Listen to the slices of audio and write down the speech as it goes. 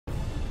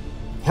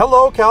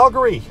Hello,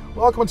 Calgary.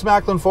 Welcome to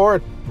Maclin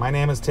Ford. My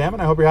name is Tim,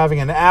 and I hope you're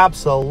having an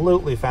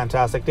absolutely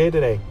fantastic day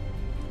today.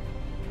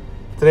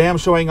 Today I'm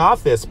showing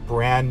off this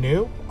brand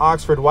new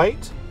Oxford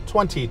White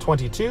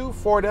 2022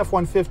 Ford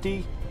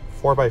F-150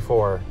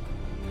 4x4.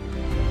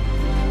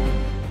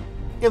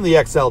 In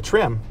the XL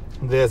trim,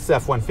 this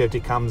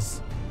F-150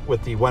 comes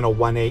with the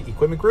 101A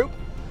equipment group,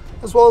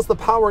 as well as the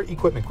Power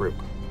equipment group.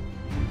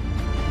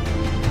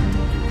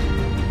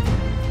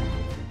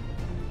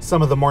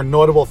 Some of the more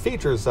notable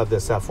features of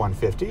this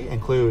F-150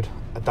 include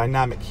a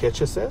dynamic hitch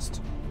assist,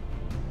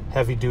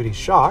 heavy-duty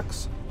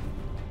shocks,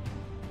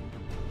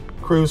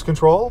 cruise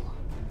control,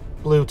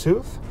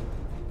 Bluetooth,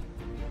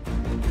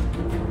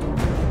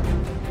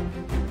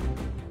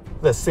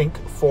 the Sync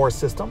 4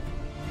 system,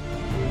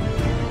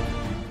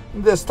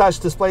 this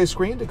touch display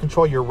screen to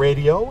control your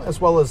radio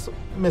as well as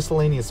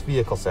miscellaneous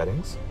vehicle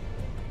settings.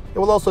 It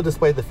will also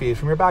display the feed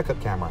from your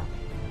backup camera.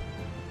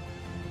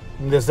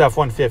 This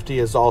F-150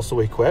 is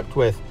also equipped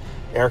with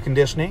air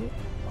conditioning,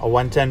 a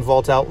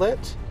 110-volt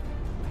outlet,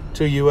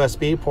 2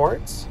 USB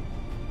ports,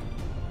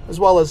 as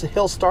well as a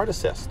hill start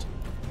assist.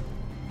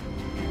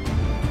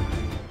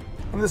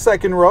 And the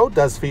second row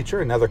does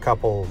feature another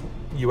couple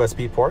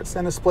USB ports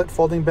and a split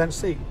folding bench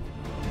seat.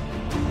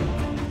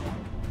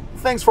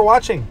 Thanks for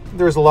watching.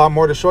 There's a lot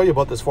more to show you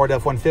about this Ford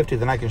F-150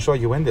 than I can show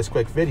you in this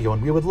quick video,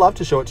 and we would love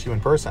to show it to you in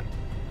person.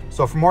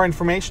 So for more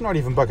information or to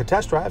even book a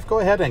test drive, go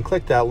ahead and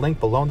click that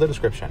link below in the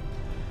description.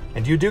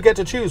 And you do get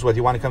to choose whether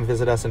you want to come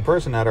visit us in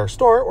person at our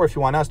store or if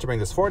you want us to bring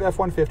this Ford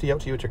F-150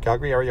 out to you at your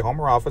Calgary area home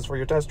or office for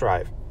your test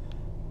drive.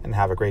 And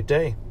have a great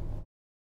day.